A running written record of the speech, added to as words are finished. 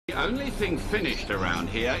only thing finished around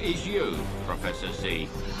here is you, Professor Z.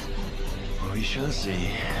 We shall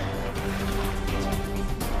see.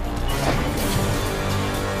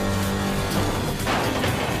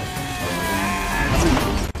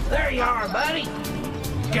 There you are, buddy.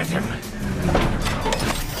 Get him!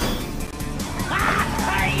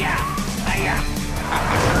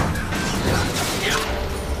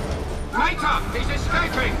 Mater, he's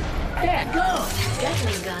escaping! Yeah, go.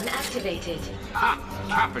 Gatling gun activated. Ha!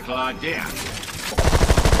 Capital idea.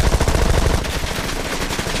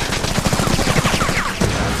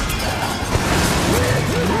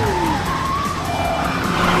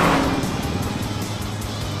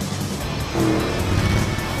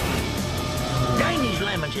 Dang, these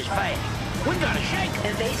lemons is fast. We gotta shake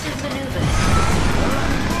 'em. Evasive maneuvers.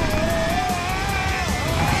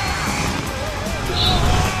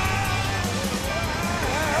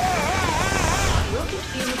 Rocket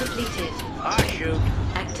fuel depleted. I shoot.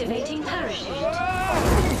 Activating parachute.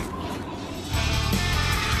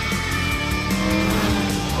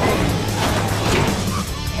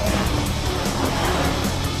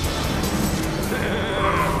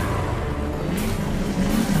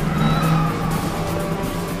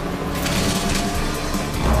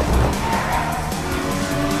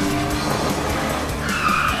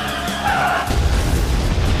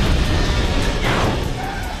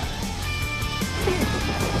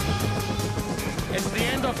 It's the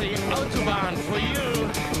end of the Autobahn for you.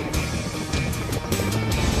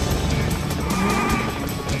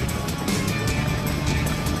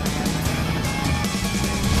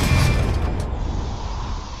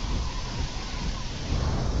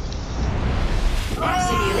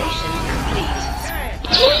 Simulation complete.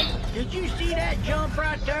 Hey, did you see that jump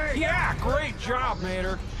right there? Yeah, great job,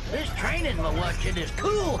 Mater. This training we're watching is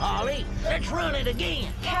cool, Holly. Let's run it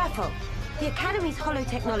again. Careful. The Academy's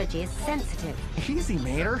holotechnology is sensitive. Easy,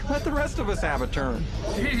 Mater. Let the rest of us have a turn.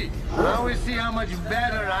 Gee, now we see how much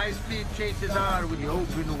better high-speed chases are with the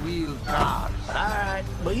open-wheel cars. All right,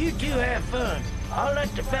 well, you two have fun. I'll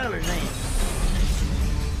let the fellas in.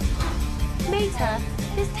 Mater,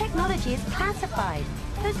 this technology is classified.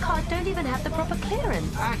 Those cars don't even have the proper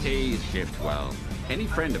clearance. At ease, Shiftwell. Any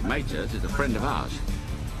friend of Mater's is a friend of ours.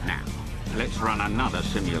 Now, let's run another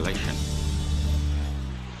simulation.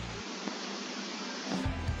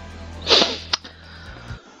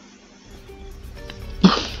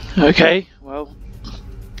 Okay, well,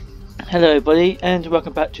 hello everybody and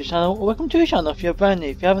welcome back to the channel, or welcome to the channel if you're brand new.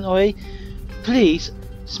 If you haven't already, please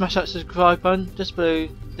smash that subscribe button just below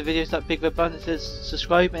the video, that big red button that says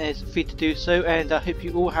subscribe, and it's free to do so. And I hope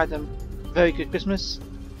you all had a very good Christmas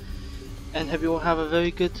and hope you all have a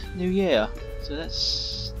very good new year. So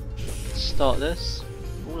let's start this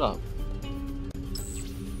all up.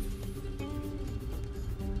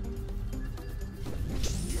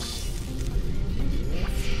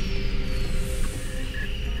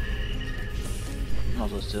 Might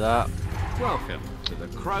as well do that. Welcome to the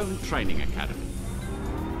Chrome Training Academy.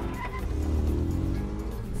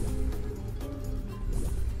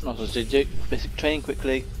 Might as well do basic training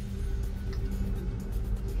quickly.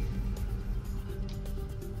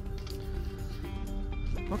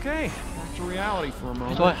 Okay, back to reality for a What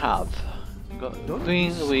moment. do I have? I've got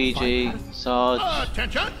Green Luigi, Sarge.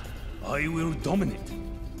 Attention! I will dominate.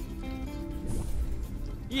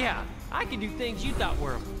 Yeah, I can do things you thought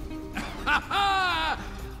were.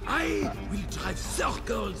 I will drive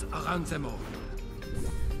circles around them all.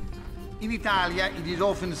 In Italia, it is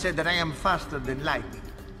often said that I am faster than lightning.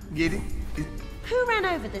 Get it? Who ran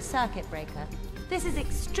over the circuit breaker? This is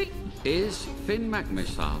extreme. Is Finn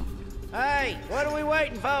McMissile? Hey, what are we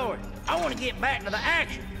waiting for? I want to get back to the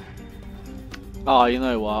action. Oh, you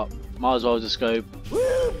know what? Might as well just go.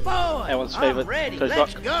 Woo, boy! Everyone's I'm favourite ready. Coach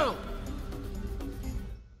Let's Rock. go.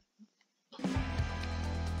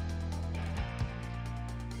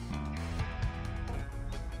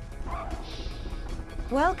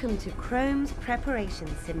 Welcome to Chrome's preparation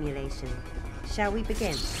simulation. Shall we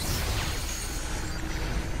begin?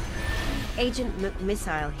 Agent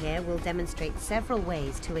McMissile here will demonstrate several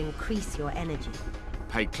ways to increase your energy.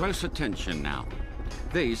 Pay close attention now.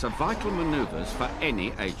 These are vital maneuvers for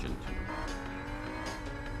any agent.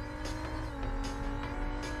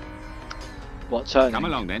 What turn? Come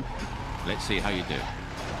along then. Let's see how you do.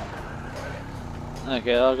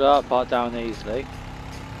 Okay, I'll go that part down easily.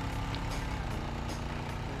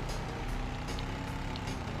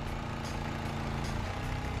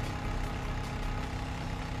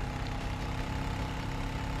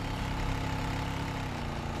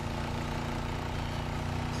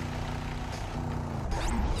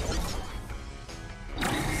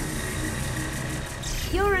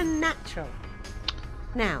 You're a natural.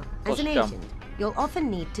 Now, as an Jump. agent, you'll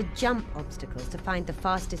often need to jump obstacles to find the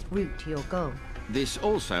fastest route to your goal. This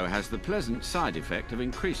also has the pleasant side effect of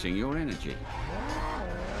increasing your energy.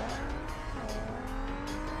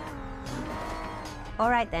 All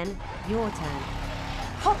right then, your turn.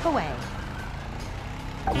 Hop away.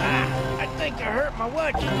 I think I hurt my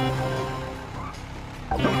watch.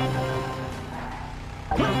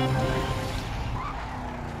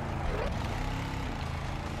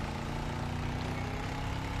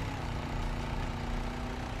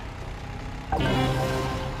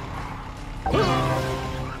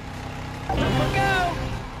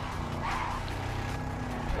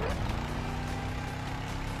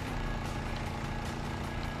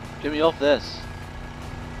 Get me off this.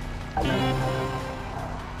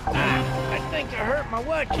 I think I hurt my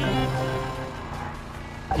watch.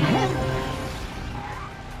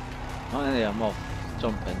 Finally, I'm off.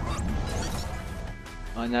 Jumping.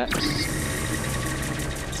 My next.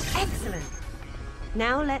 Excellent.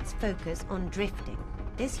 Now let's focus on drifting.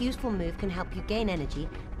 This useful move can help you gain energy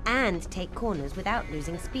and take corners without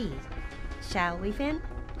losing speed. Shall we, Finn?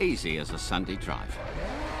 Easy as a Sunday drive.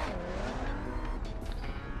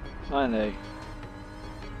 Finally.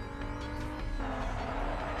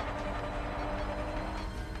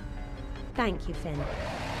 Thank you, Finn.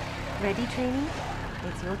 Ready, trainee?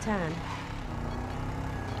 It's your turn.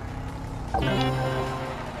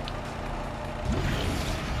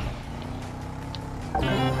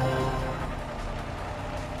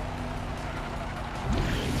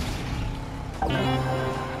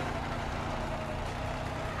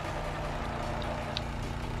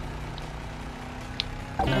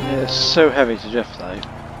 It's so heavy to drift though.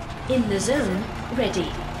 In the zone, ready.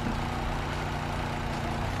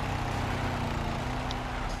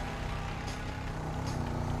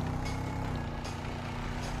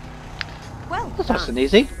 Well That's nice and done.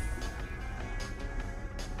 easy.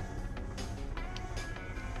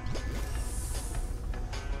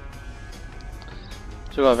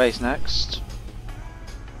 So we've got a race next.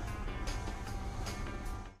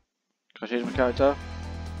 Can I change my character?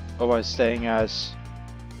 Or am I staying as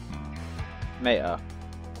Meta?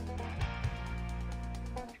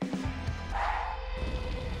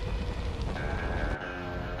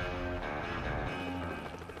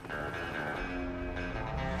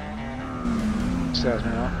 Stay as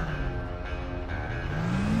Meta.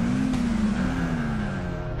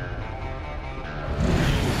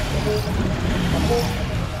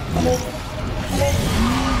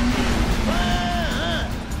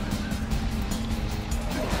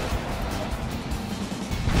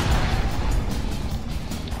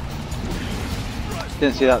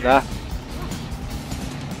 Didn't see that there.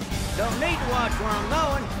 Don't need to watch where I'm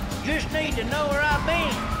going. Just need to know where I've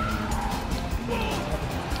been.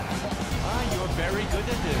 Ah, you're very good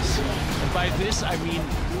at this. And by this, I mean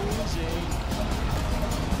losing.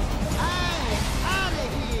 Out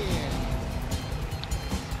of here!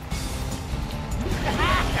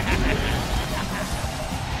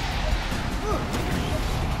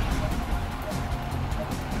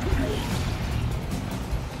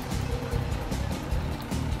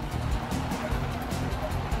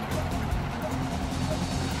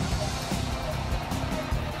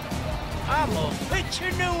 I'm a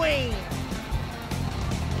picture new aim.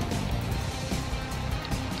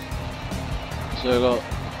 So we've got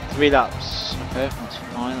 3 laps. Okay, that's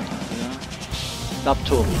fine. That's happy there. Lap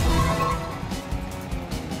 2.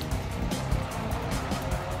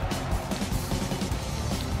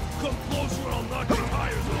 Come closer, I'll knock your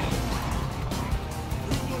tires off.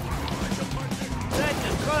 That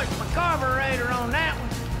just crushed my carburetor on that one.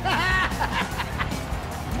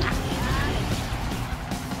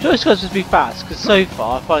 These guys just be fast, because so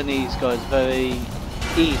far I find these guys very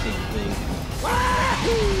easy to beat.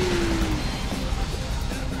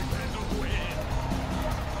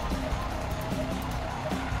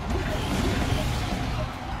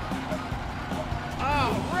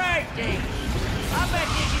 All right then. I bet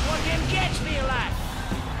this is what them jets feel like.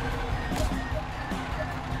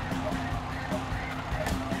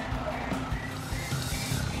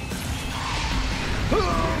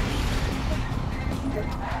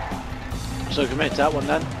 So committed to that one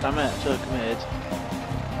then. Damn it, so committed.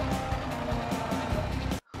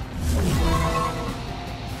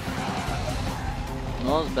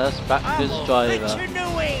 Not the best backwards driver. Picture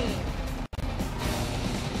new aim.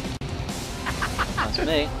 That's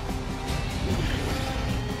me.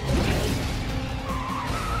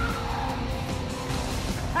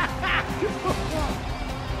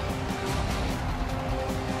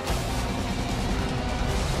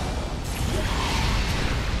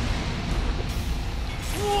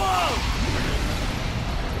 Whoa!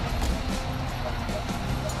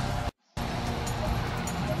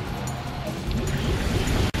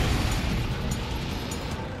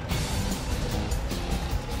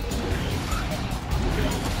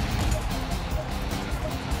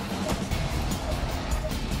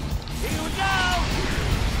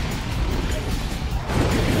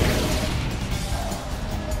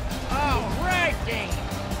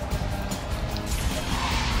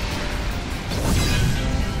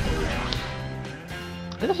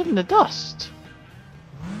 in the dust?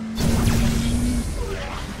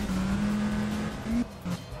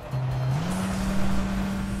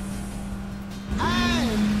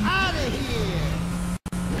 I'm out of here.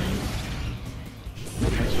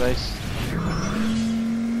 Next race.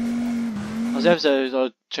 As the episodes,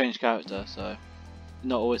 I'll change character, so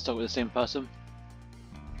not always stuck with the same person.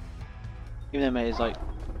 Even though mate is like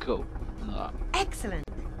cool and all that. Excellent!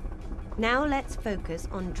 Now let's focus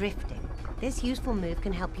on drifting. This useful move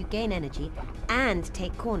can help you gain energy and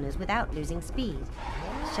take corners without losing speed.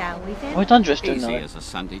 Shall we, Finn? Oh, we've done drifting Easy though. as a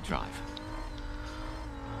Sunday drive.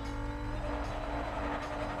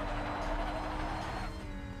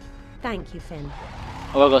 Thank you, Finn.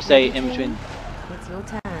 Oh, I've got to stay in between. It's your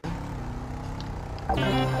turn.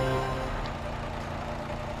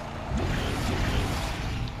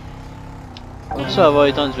 So I've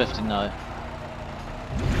already done drifting now.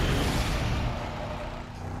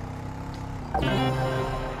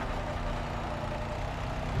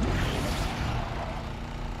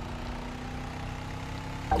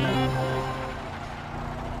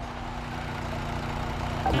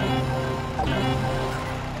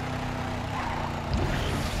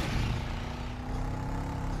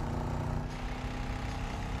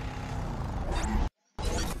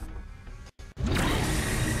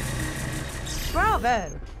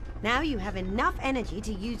 Bravo! Now you have enough energy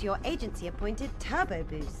to use your agency-appointed turbo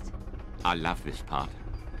boost. I love this part.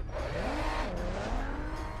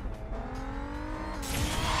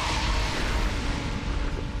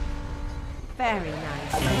 Very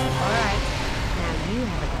nice. Alright, now you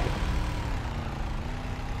have a go.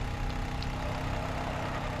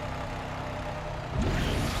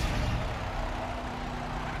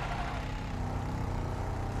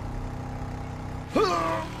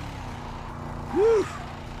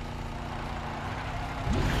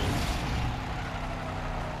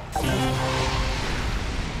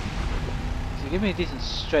 So give me a decent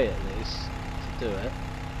straight at least to do it.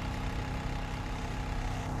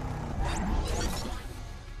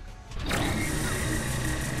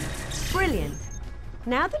 Brilliant!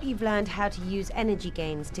 Now that you've learned how to use energy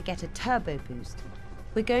gains to get a turbo boost,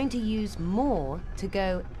 we're going to use more to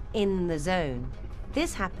go in the zone.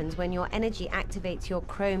 This happens when your energy activates your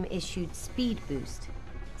Chrome-issued speed boost.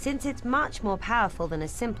 Since it's much more powerful than a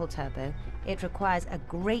simple turbo, it requires a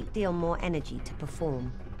great deal more energy to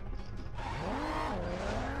perform.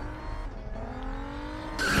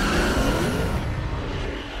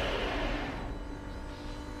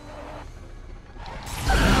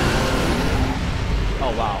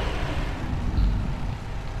 Oh wow.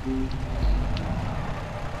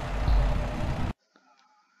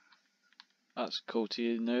 That's cool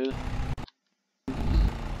to know.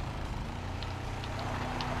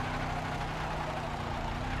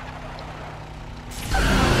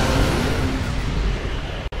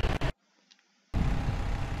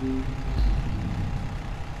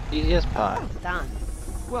 Easiest part. Well done.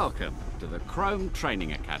 Welcome to the Chrome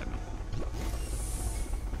Training Academy.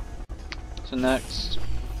 So next.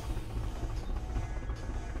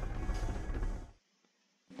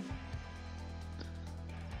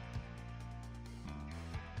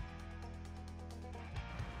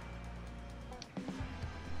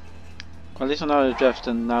 Well, at least I know how to drift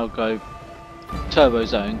and now go turbo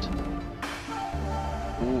zoned.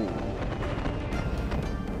 Ooh.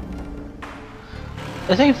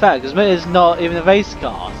 This ain't fair because is not even a race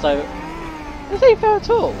car, so this ain't fair at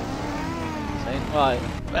all. Right.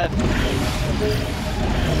 I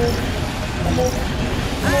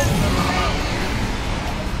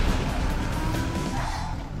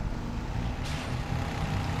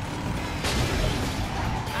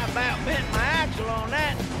about bent my axle on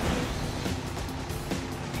that.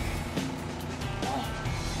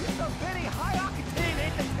 You're so pretty high octane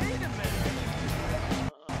entertainment.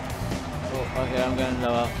 Oh, okay, I'm going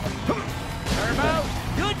lower. Turbo,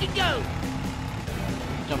 good to go.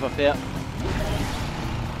 Jump up here.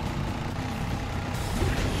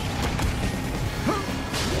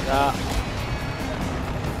 That.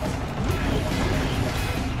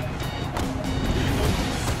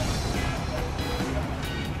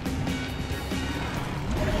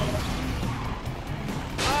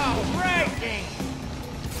 Oh, breaking.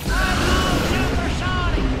 I'm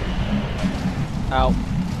supersonic. Ow.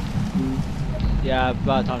 Yeah,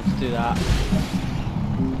 bad time to do that.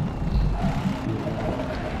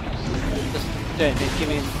 Just do anything, give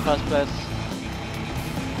me first place.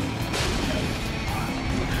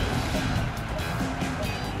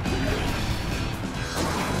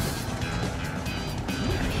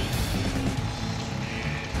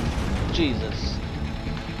 Jesus.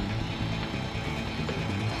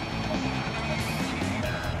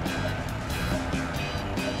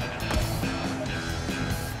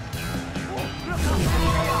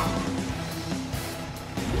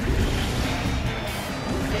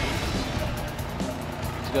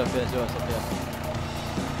 go up here, let's go up here.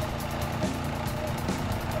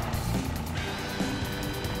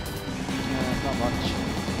 Not much.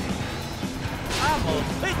 I'm gonna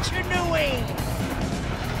fix your new wing.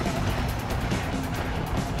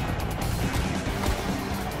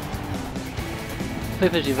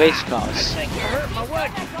 People do race cars. Think you hurt my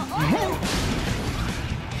wood.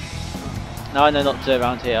 Now I know not to do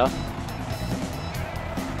around here.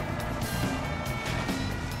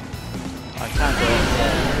 I can do it.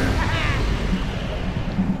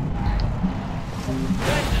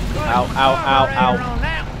 Ow, ow, ow, ow.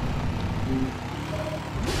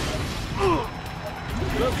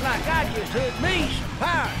 Looks like I just hit me some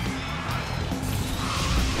power.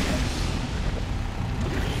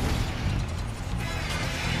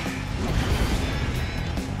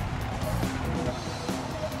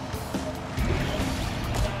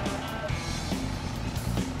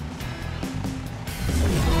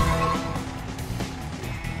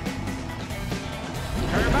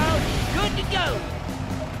 Turbo, good to go.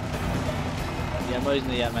 Yeah, I'm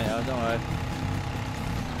losing it yet, mate. Oh, don't worry.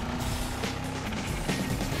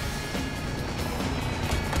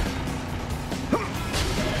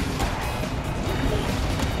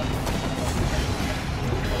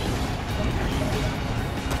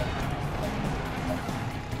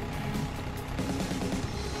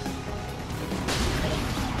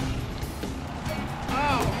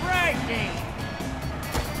 All right then.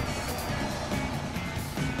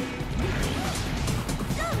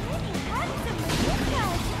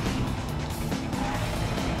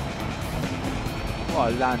 Oh,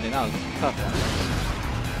 landing. That was perfect.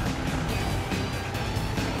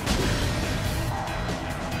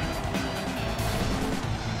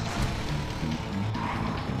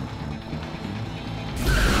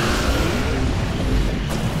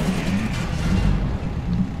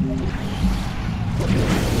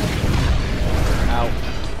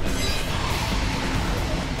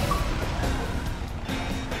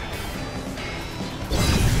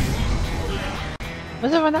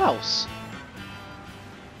 Where's everyone else?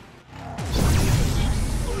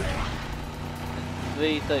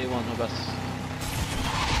 $3.31, my best.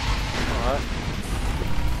 Alright.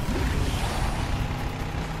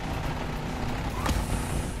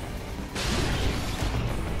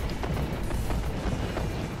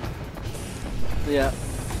 Yeah.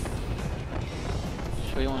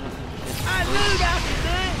 Sure you want to... I knew that was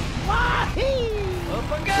good. Wahee! Up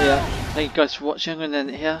and go. Yeah, thank you guys for watching, and then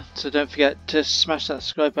here, so don't forget to smash that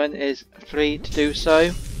subscribe button. It is free to do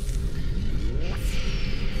so.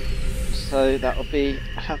 So that'll be,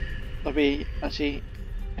 I'll be actually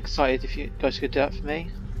excited if you guys could do that for me.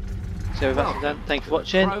 So with that done, thank you for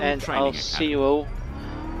watching, and I'll see you all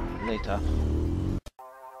later.